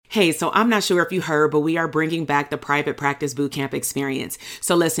Hey, so I'm not sure if you heard, but we are bringing back the private practice bootcamp experience.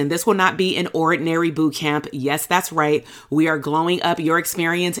 So listen, this will not be an ordinary bootcamp. Yes, that's right. We are glowing up your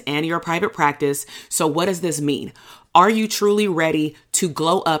experience and your private practice. So what does this mean? Are you truly ready to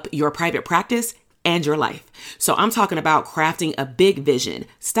glow up your private practice and your life? So I'm talking about crafting a big vision.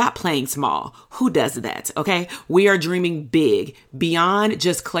 Stop playing small. Who does that? Okay. We are dreaming big. Beyond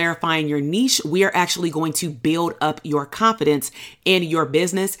just clarifying your niche, we are actually going to build up your confidence in your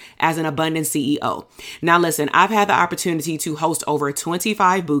business as an abundant CEO. Now listen, I've had the opportunity to host over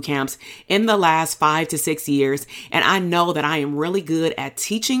 25 boot camps in the last 5 to 6 years, and I know that I am really good at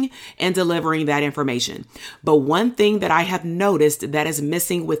teaching and delivering that information. But one thing that I have noticed that is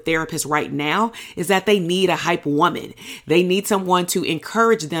missing with therapists right now is that they need a hype woman. They need someone to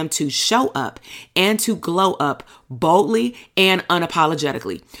encourage them to show up and to glow up boldly and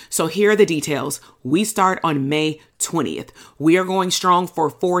unapologetically. So here are the details. We start on May 20th. We are going strong for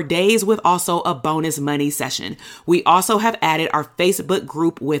 4 days with also a bonus money session. We also have added our Facebook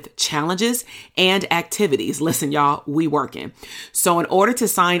group with challenges and activities. Listen, y'all, we working. So in order to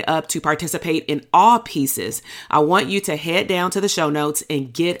sign up to participate in all pieces, I want you to head down to the show notes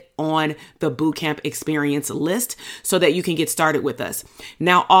and get on the bootcamp experience list so that you can get started with us.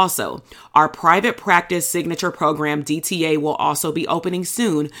 Now, also, our private practice signature program, DTA, will also be opening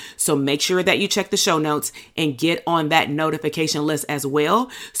soon. So make sure that you check the show notes and get on that notification list as well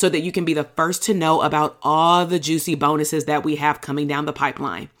so that you can be the first to know about all the juicy bonuses that we have coming down the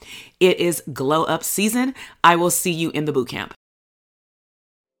pipeline. It is glow up season. I will see you in the bootcamp.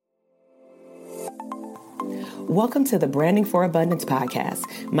 Welcome to the Branding for Abundance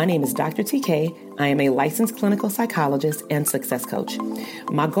podcast. My name is Dr. TK. I am a licensed clinical psychologist and success coach.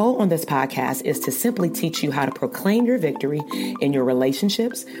 My goal on this podcast is to simply teach you how to proclaim your victory in your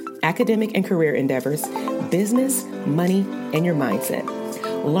relationships, academic and career endeavors, business, money, and your mindset.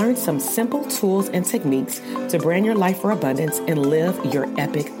 Learn some simple tools and techniques to brand your life for abundance and live your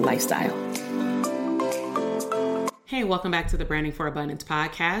epic lifestyle. Hey, welcome back to the Branding for Abundance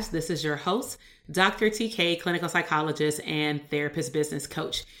podcast. This is your host, Dr. TK, clinical psychologist and therapist business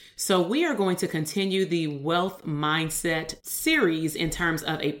coach. So we are going to continue the wealth mindset series in terms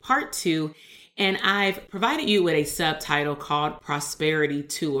of a part 2. And I've provided you with a subtitle called Prosperity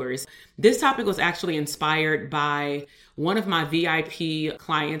Tours. This topic was actually inspired by one of my VIP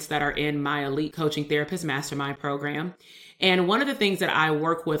clients that are in my Elite Coaching Therapist Mastermind program. And one of the things that I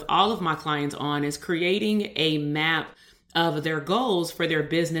work with all of my clients on is creating a map of their goals for their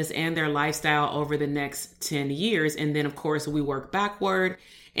business and their lifestyle over the next 10 years. And then, of course, we work backward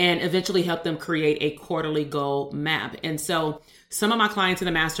and eventually help them create a quarterly goal map. And so some of my clients in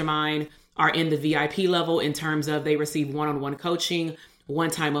the mastermind are in the VIP level in terms of they receive one-on-one coaching 1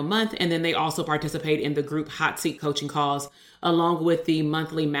 time a month. And then they also participate in the group hot seat coaching calls, along with the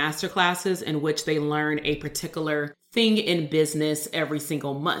monthly master classes in which they learn a particular thing in business every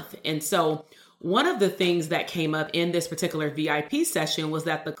single month. And so one of the things that came up in this particular VIP session was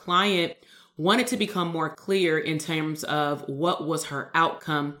that the client wanted to become more clear in terms of what was her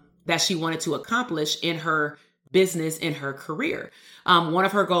outcome that she wanted to accomplish in her business, in her career. One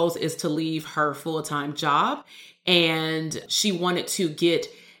of her goals is to leave her full-time job, and she wanted to get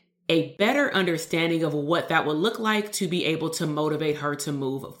a better understanding of what that would look like to be able to motivate her to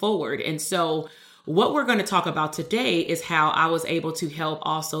move forward. And so what we're going to talk about today is how I was able to help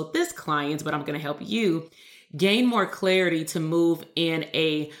also this client, but I'm going to help you gain more clarity to move in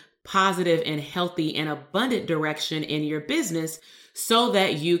a positive and healthy and abundant direction in your business so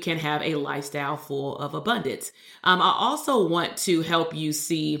that you can have a lifestyle full of abundance. I also want to help you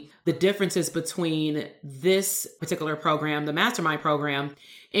see the differences between this particular program, the Mastermind program,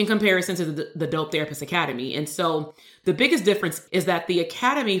 in comparison to the Dope Therapist Academy. And so the biggest difference is that the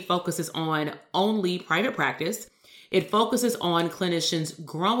Academy focuses on only private practice. It focuses on clinicians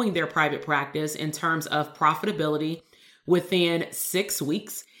growing their private practice in terms of profitability within 6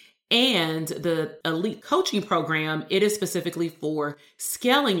 weeks. And the Elite Coaching Program, it is specifically for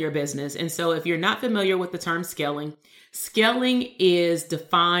scaling your business. And so if you're not familiar with the term scaling, scaling is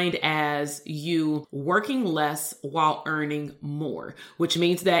defined as you working less while earning more, which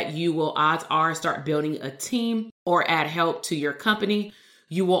means that you will, odds are, start building a team or add help to your company.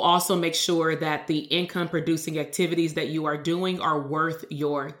 You will also make sure that the income producing activities that you are doing are worth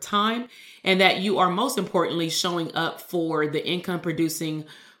your time, and that you are most importantly showing up for the income producing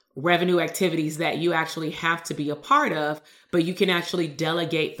revenue activities that you actually have to be a part of, but you can actually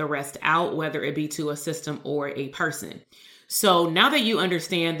delegate the rest out, whether it be to a system or a person. So now that you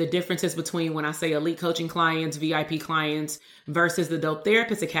understand the differences between when I say elite coaching clients, VIP clients versus the Dope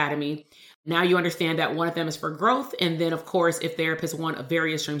Therapist Academy, Now you understand that one of them is for growth. And then, of course, if therapists want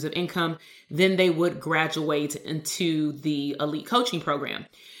various streams of income, then they would graduate into the elite coaching program.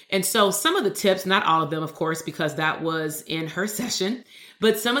 And so some of the tips, not all of them, of course, because that was in her session,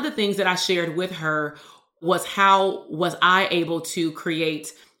 but some of the things that I shared with her was how was I able to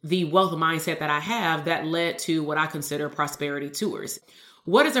create the wealth mindset that I have that led to what I consider prosperity tours.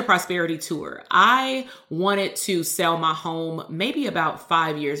 What is a prosperity tour? I wanted to sell my home maybe about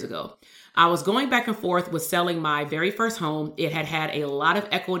 5 years ago. I was going back and forth with selling my very first home. It had had a lot of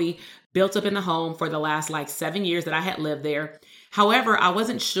equity built up in the home for the last 7 years that I had lived there. However, I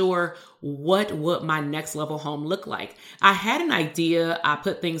wasn't sure what would my next level home look like. I had an idea. I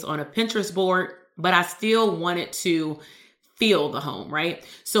put things on a Pinterest board, but I still wanted to feel the home, right?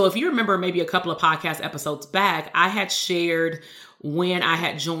 So if you remember maybe a couple of podcast episodes back, I had shared when I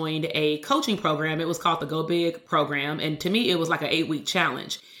had joined a coaching program. It was called the Go Big program. And to me, it was like an 8-week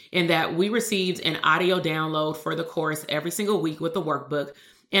challenge in that we received an audio download for the course every single week with the workbook.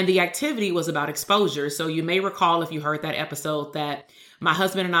 And the activity was about exposure. So you may recall, if you heard that episode, that my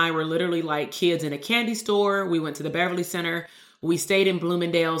husband and I were literally like kids in a candy store. We went to the Beverly Center. We stayed in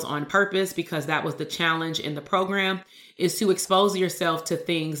Bloomingdale's on purpose because that was the challenge in the program, is to expose yourself to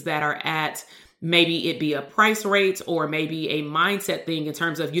things that are at maybe it be a price rate or maybe a mindset thing in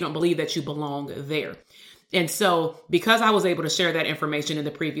terms of you don't believe that you belong there. And so because I was able to share that information in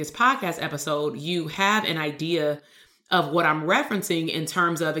the previous podcast episode, you have an idea of what I'm referencing in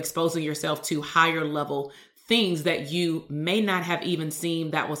terms of exposing yourself to higher level things that you may not have even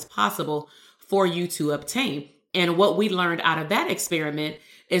seen that was possible for you to obtain. And what we learned out of that experiment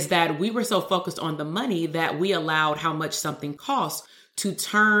is that we were so focused on the money that we allowed how much something costs to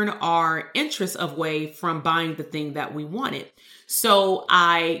turn our interest away from buying the thing that we wanted. So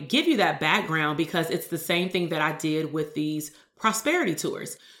I give you that background because it's the same thing that I did with these prosperity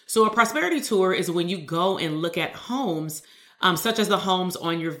tours. So a prosperity tour is when you go and look at homes, such as the homes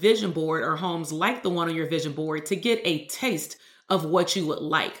on your vision board or homes like the one on your vision board, to get a taste of what you would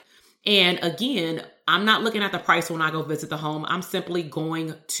like. And again, I'm not looking at the price when I go visit the home. I'm simply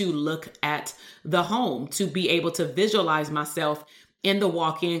going to look at the home to be able to visualize myself in the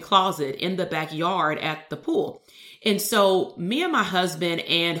walk-in closet, in the backyard, at the pool. And so me and my husband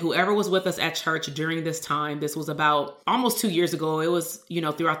and whoever was with us at church during this time, this was about almost 2 years ago. It was,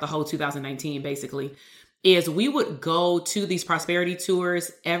 throughout the whole 2019, basically, is we would go to these prosperity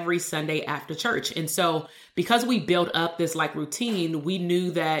tours every Sunday after church. And so because we built up this routine, we knew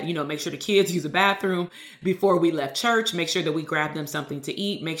that, make sure the kids use a bathroom before we left church, make sure that we grab them something to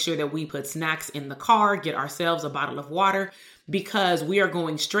eat, make sure that we put snacks in the car, get ourselves a bottle of water, because we are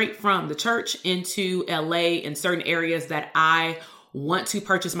going straight from the church into LA in certain areas that I want to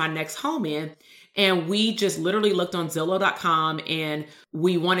purchase my next home in. And we just literally looked on Zillow.com and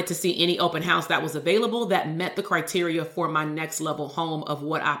we wanted to see any open house that was available that met the criteria for my next level home of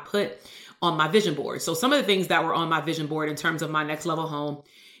what I put on my vision board. So some of the things that were on my vision board in terms of my next level home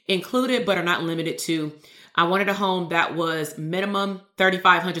included, but are not limited to, I wanted a home that was minimum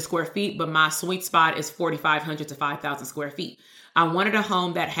 3,500 square feet, but my sweet spot is 4,500 to 5,000 square feet. I wanted a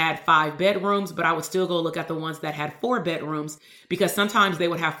home that had 5 bedrooms, but I would still go look at the ones that had 4 bedrooms because sometimes they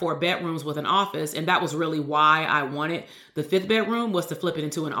would have 4 bedrooms with an office. And that was really why I wanted the 5th bedroom, was to flip it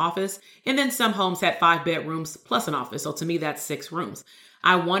into an office. And then some homes had 5 bedrooms plus an office. So to me, that's 6 rooms.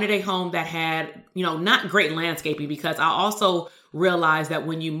 I wanted a home that had, not great landscaping, because I also realized that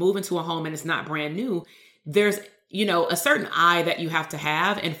when you move into a home and it's not brand new, there's, a certain eye that you have to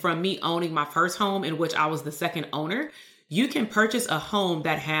have. And from me owning my first home, in which I was the second owner, you can purchase a home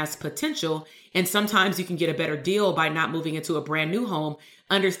that has potential. And sometimes you can get a better deal by not moving into a brand new home,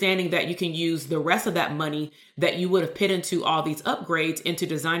 understanding that you can use the rest of that money that you would have put into all these upgrades into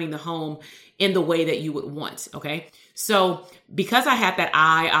designing the home in the way that you would want. Okay. So because I had that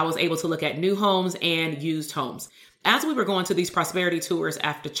eye, I was able to look at new homes and used homes. As we were going to these prosperity tours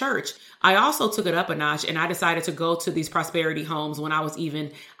after church, I also took it up a notch and I decided to go to these prosperity homes when I was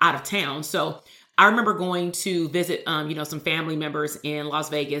even out of town. So I remember going to visit, some family members in Las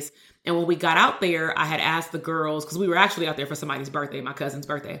Vegas. And when we got out there, I had asked the girls, because we were actually out there for somebody's birthday, my cousin's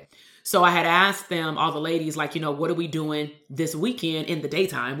birthday. So I had asked them, all the ladies, what are we doing this weekend in the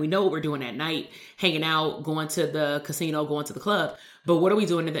daytime? We know what we're doing at night, hanging out, going to the casino, going to the club. But what are we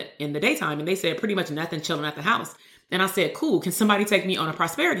doing in the daytime? And they said pretty much nothing, chilling at the house. And I said, cool, can somebody take me on a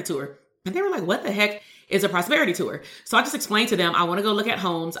prosperity tour? And they were like, what the heck is a prosperity tour. So I just explained to them, I want to go look at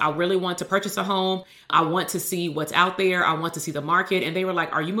homes. I really want to purchase a home. I want to see what's out there. I want to see the market. And they were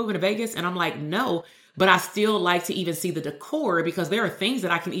like, are you moving to Vegas? And I'm like, no, but I still like to even see the decor because there are things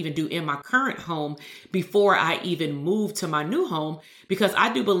that I can even do in my current home before I even move to my new home, because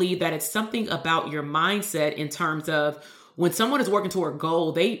I do believe that it's something about your mindset in terms of when someone is working toward a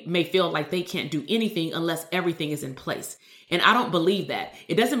goal, they may feel like they can't do anything unless everything is in place. And I don't believe that.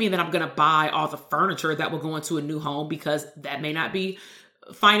 It doesn't mean that I'm going to buy all the furniture that will go into a new home, because that may not be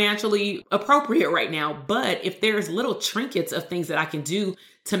financially appropriate right now. But if there's little trinkets of things that I can do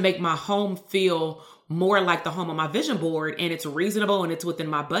to make my home feel more like the home on my vision board, and it's reasonable and it's within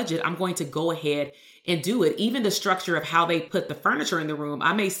my budget, I'm going to go ahead and do it. Even the structure of how they put the furniture in the room,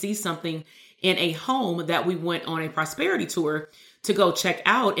 I may see something in a home that we went on a prosperity tour to go check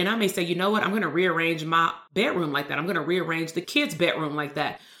out, and I may say, you know what, I'm going to rearrange my bedroom like that. I'm going to rearrange the kids' bedroom like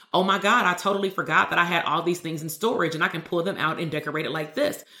that. Oh my God, I totally forgot that I had all these things in storage and I can pull them out and decorate it like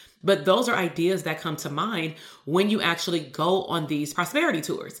this. But those are ideas that come to mind when you actually go on these prosperity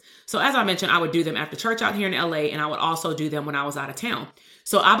tours. So as I mentioned, I would do them after church out here in LA, and I would also do them when I was out of town.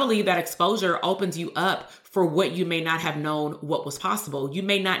 So I believe that exposure opens you up for what you may not have known what was possible. You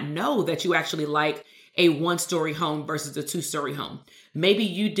may not know that you actually like a 1-story home versus a 2-story home. Maybe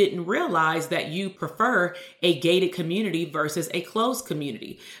you didn't realize that you prefer a gated community versus a closed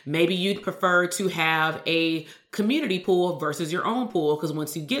community. Maybe you'd prefer to have a community pool versus your own pool, because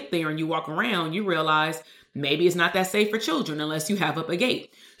once you get there and you walk around, you realize maybe it's not that safe for children unless you have up a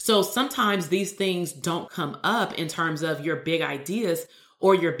gate. So sometimes these things don't come up in terms of your big ideas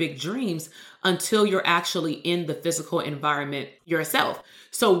or your big dreams until you're actually in the physical environment yourself.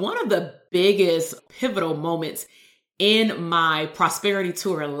 So one of the biggest pivotal moments in my prosperity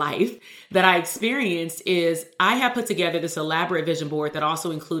tour life that I experienced is I had put together this elaborate vision board that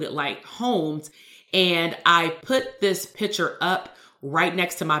also included like homes. And I put this picture up right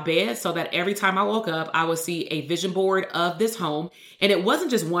next to my bed so that every time I woke up, I would see a vision board of this home. And it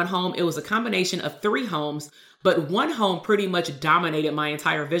wasn't just one home. It was a combination of 3 homes, but one home pretty much dominated my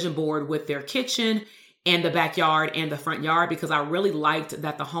entire vision board with their kitchen and the backyard and the front yard, because I really liked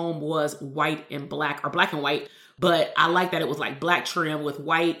that the home was white and black, or black and white. But I like that it was like black trim with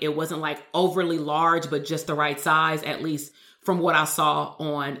white. It wasn't like overly large, but just the right size, at least from what I saw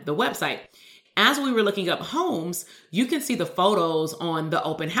on the website. As we were looking up homes, you can see the photos on the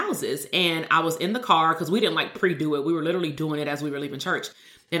open houses. And I was in the car because we didn't like pre-do it. We were literally doing it as we were leaving church.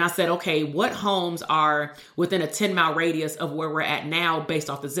 And I said, okay, what homes are within a 10-mile radius of where we're at now based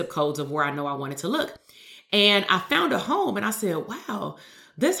off the zip codes of where I know I wanted to look? And I found a home and I said, wow,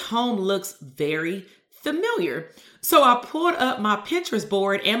 this home looks very familiar. So I pulled up my Pinterest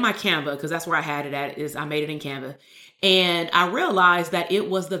board and my Canva, because that's where I had it at, is I made it in Canva. And I realized that it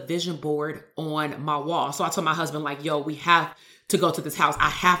was the vision board on my wall. So I told my husband, like, yo, we have to go to this house. I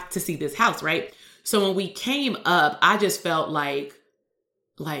have to see this house, right? So when we came up, I just felt like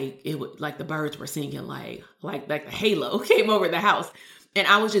it would, like the birds were singing, like the halo came over the house. And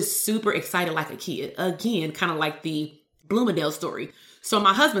I was just super excited like a kid. Again, kind of like the Bloomingdale story. So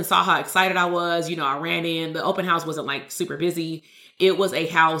my husband saw how excited I was. You know, I ran in. The open house wasn't like super busy. It was a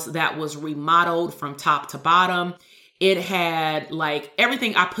house that was remodeled from top to bottom. It had like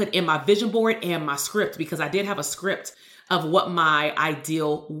everything I put in my vision board and my script, because I did have a script of what my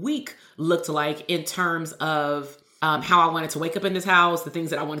ideal week looked like in terms of how I wanted to wake up in this house, the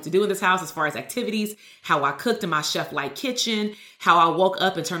things that I wanted to do in this house as far as activities, how I cooked in my chef-like kitchen, how I woke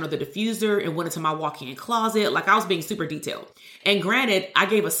up and turned on the diffuser and went into my walk-in closet. Like I was being super detailed. And granted, I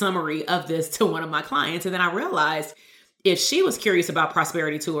gave a summary of this to one of my clients. And then I realized if she was curious about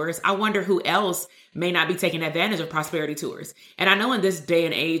prosperity tours, I wonder who else may not be taking advantage of prosperity tours. And I know in this day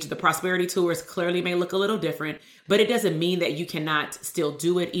and age, the prosperity tours clearly may look a little different, but it doesn't mean that you cannot still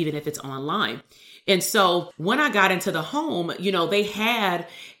do it even if it's online. And so when I got into the home, you know, they had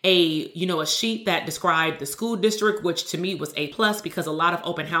a sheet that described the school district, which to me was A+, because a lot of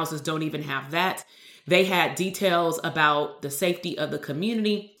open houses don't even have that. They had details about the safety of the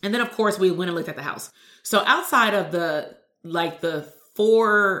community. And then of course we went and looked at the house. So outside of the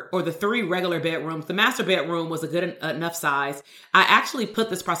 4 or the 3 regular bedrooms, the master bedroom was a good enough size. I actually put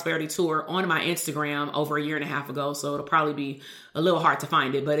this prosperity tour on my Instagram over a year and a half ago. So it'll probably be a little hard to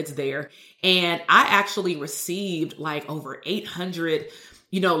find it, but it's there. And I actually received like over 800,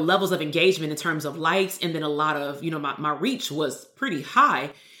 levels of engagement in terms of likes. And then a lot of, my reach was pretty high.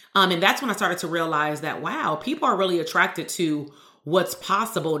 And that's when I started to realize that, wow, people are really attracted to what's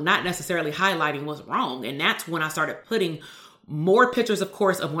possible, not necessarily highlighting what's wrong. And that's when I started putting more pictures, of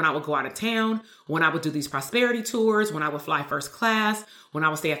course, of when I would go out of town, when I would do these prosperity tours, when I would fly first class, when I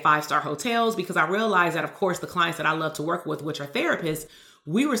would stay at 5-star hotels, because I realized that, of course, the clients that I love to work with, which are therapists,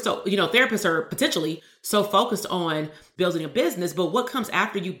 we were so, therapists are potentially so focused on building a business, but what comes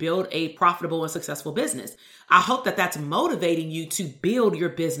after you build a profitable and successful business? I hope that that's motivating you to build your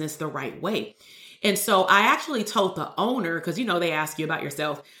business the right way. And so I actually told the owner, because, they ask you about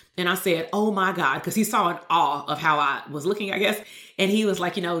yourself. And I said, oh my God, because he saw in awe of how I was looking, I guess. And he was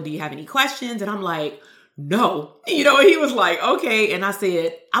like, do you have any questions? And I'm like, no, and he was like, okay. And I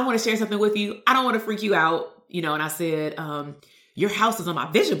said, I want to share something with you. I don't want to freak you out, and I said, your house is on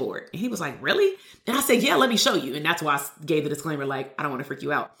my vision board. And he was like, really? And I said, yeah, let me show you. And that's why I gave the disclaimer, like, I don't want to freak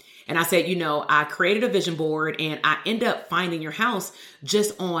you out. And I said, I created a vision board and I end up finding your house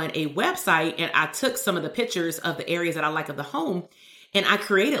just on a website. And I took some of the pictures of the areas that I like of the home and I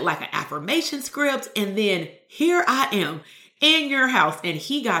created like an affirmation script. And then here I am in your house. And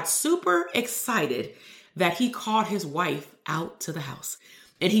he got super excited that he called his wife out to the house.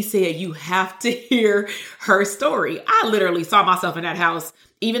 And he said, you have to hear her story. I literally saw myself in that house,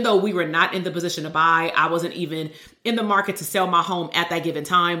 even though we were not in the position to buy. I wasn't even in the market to sell my home at that given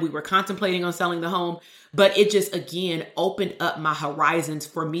time. We were contemplating on selling the home, but it just, again, opened up my horizons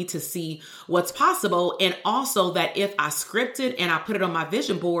for me to see what's possible. And also that if I script it and I put it on my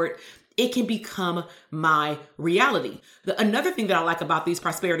vision board, it can become my reality. Another thing that I like about these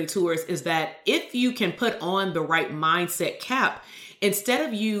prosperity tours is that if you can put on the right mindset cap, instead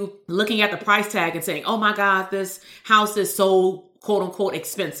of you looking at the price tag and saying, oh my God, this house is so quote unquote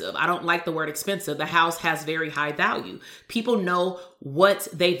expensive. I don't like the word expensive. The house has very high value. People know what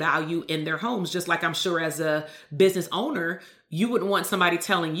they value in their homes. Just like I'm sure as a business owner, you wouldn't want somebody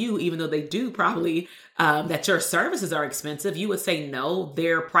telling you, even though they do probably, that your services are expensive. You would say, no,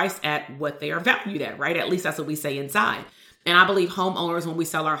 they're priced at what they are valued at, right? At least that's what we say inside. And I believe homeowners, when we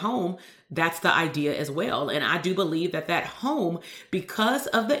sell our home, that's the idea as well. And I do believe that that home, because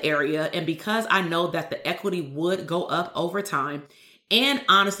of the area and because I know that the equity would go up over time, and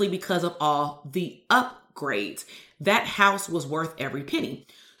honestly, because of all the upgrades, that house was worth every penny.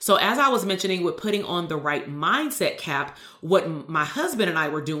 So as I was mentioning with putting on the right mindset cap, what my husband and I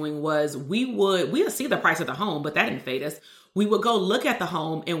were doing was we would see the price of the home, but that didn't fade us. We would go look at the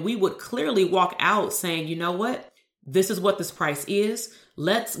home and we would clearly walk out saying, you know what? This is what this price is.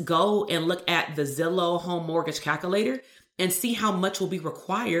 Let's go and look at the Zillow home mortgage calculator and see how much will be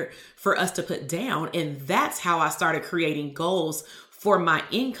required for us to put down. And that's how I started creating goals for my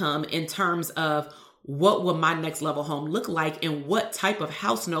income in terms of what would my next level home look like and what type of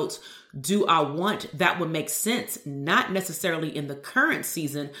house notes do I want that would make sense, not necessarily in the current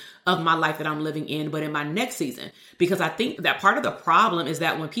season of my life that I'm living in, but in my next season. Because I think that part of the problem is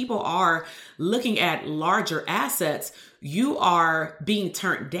that when people are looking at larger assets, you are being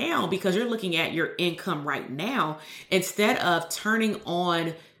turned down because you're looking at your income right now instead of turning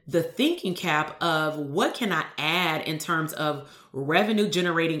on the thinking cap of what can I add in terms of revenue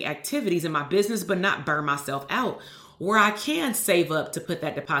generating activities in my business, but not burn myself out, where I can save up to put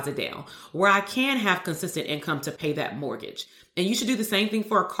that deposit down, where I can have consistent income to pay that mortgage. And you should do the same thing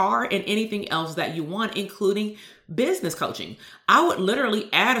for a car and anything else that you want, including business coaching. I would literally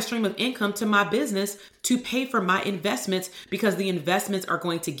add a stream of income to my business to pay for my investments because the investments are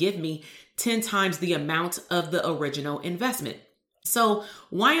going to give me 10 times the amount of the original investment. So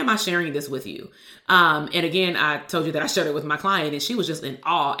why am I sharing this with you? And again, I told you that I shared it with my client and she was just in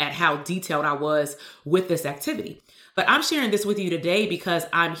awe at how detailed I was with this activity. But I'm sharing this with you today because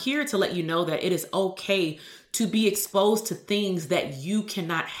I'm here to let you know that it is okay to be exposed to things that you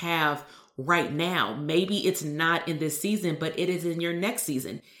cannot have right now. Maybe it's not in this season, but it is in your next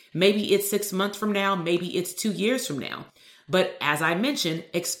season. Maybe it's 6 months from now. Maybe it's 2 years from now. But as I mentioned,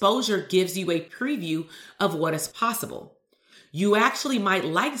 exposure gives you a preview of what is possible. You actually might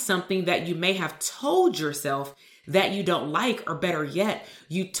like something that you may have told yourself that you don't like, or better yet,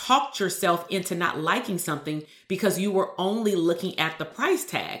 you talked yourself into not liking something because you were only looking at the price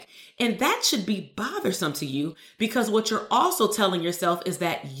tag. And that should be bothersome to you because what you're also telling yourself is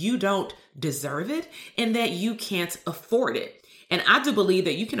that you don't deserve it and that you can't afford it. And I do believe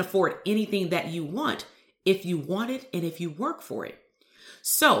that you can afford anything that you want if you want it and if you work for it.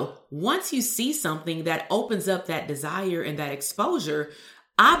 So once you see something that opens up that desire and that exposure,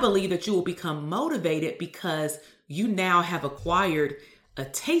 I believe that you will become motivated because you now have acquired a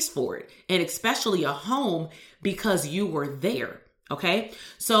taste for it, and especially a home because you were there. Okay.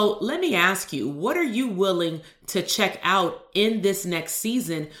 So let me ask you, what are you willing to check out in this next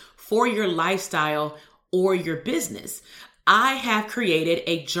season for your lifestyle or your business? I have created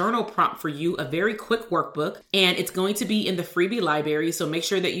a journal prompt for you, a very quick workbook, and it's going to be in the freebie library. So make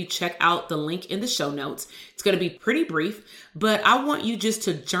sure that you check out the link in the show notes. It's going to be pretty brief, but I want you just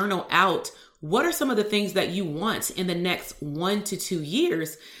to journal out what are some of the things that you want in the next 1 to 2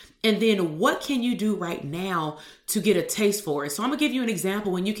 years. And then what can you do right now to get a taste for it? So I'm gonna give you an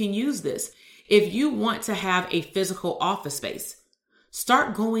example when you can use this. If you want to have a physical office space,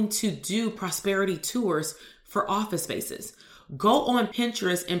 start going to do prosperity tours for office spaces. Go on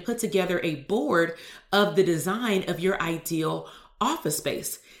Pinterest and put together a board of the design of your ideal office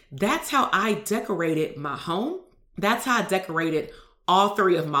space. That's how I decorated my home. That's how I decorated all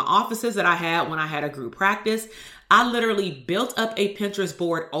 3 of my offices that I had when I had a group practice. I literally built up a Pinterest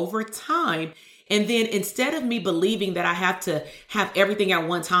board over time. And then instead of me believing that I have to have everything at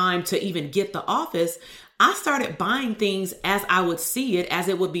one time to even get the office, I started buying things as I would see it, as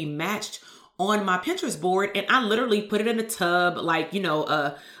it would be matched on my Pinterest board. And I literally put it in a tub, like,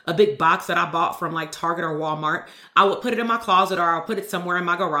 a big box that I bought from like Target or Walmart. I would put it in my closet, or I'll put it somewhere in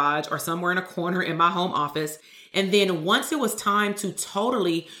my garage or somewhere in a corner in my home office. And then once it was time to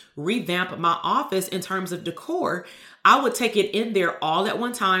totally revamp my office in terms of decor, I would take it in there all at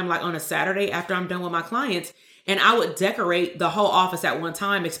one time, like on a Saturday after I'm done with my clients. And I would decorate the whole office at one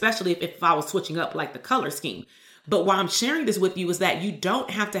time, especially if I was switching up like the color scheme. But why I'm sharing this with you is that you don't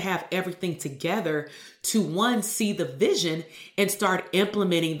have to have everything together to, one, see the vision and start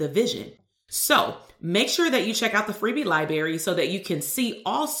implementing the vision. So make sure that you check out the freebie library so that you can see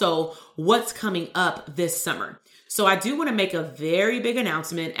also what's coming up this summer. So I do want to make a very big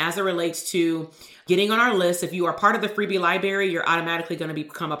announcement as it relates to getting on our list. If you are part of the freebie library, you're automatically going to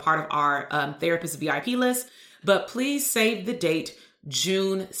become a part of our therapist VIP list. But please save the date,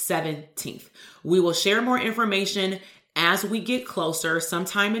 June 17th. We will share more information as we get closer,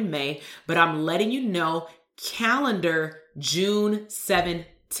 sometime in May, but I'm letting you know, calendar June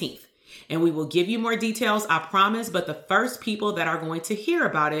 17th. And we will give you more details, I promise. But the first people that are going to hear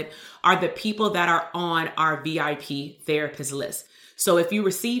about it are the people that are on our VIP therapist list. So if you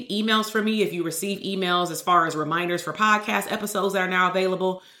receive emails from me, if you receive emails as far as reminders for podcast episodes that are now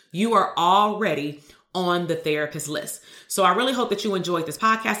available, you are already on the therapist list. So I really hope that you enjoyed this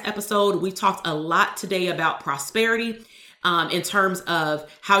podcast episode. We talked a lot today about prosperity. In terms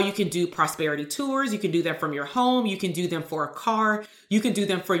of how you can do prosperity tours. You can do them from your home. You can do them for a car. You can do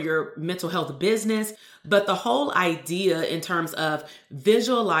them for your mental health business. But the whole idea in terms of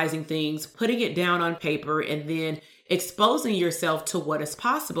visualizing things, putting it down on paper, and then exposing yourself to what is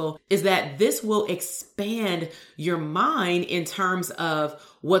possible is that this will expand your mind in terms of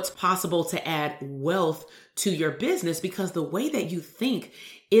what's possible to add wealth to your business, because the way that you think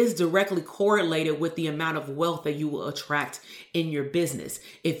is directly correlated with the amount of wealth that you will attract in your business.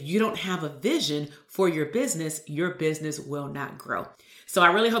 If you don't have a vision for your business will not grow. So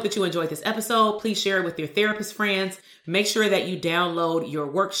I really hope that you enjoyed this episode. Please share it with your therapist friends. Make sure that you download your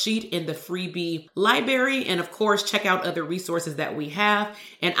worksheet in the freebie library. And of course, check out other resources that we have.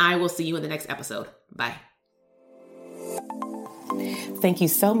 And I will see you in the next episode. Bye. Thank you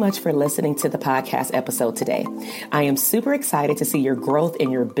so much for listening to the podcast episode today. I am super excited to see your growth in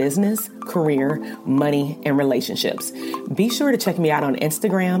your business, career, money, and relationships. Be sure to check me out on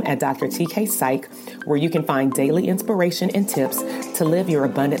Instagram at Dr. TK Psych, where you can find daily inspiration and tips to live your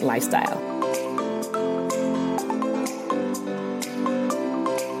abundant lifestyle.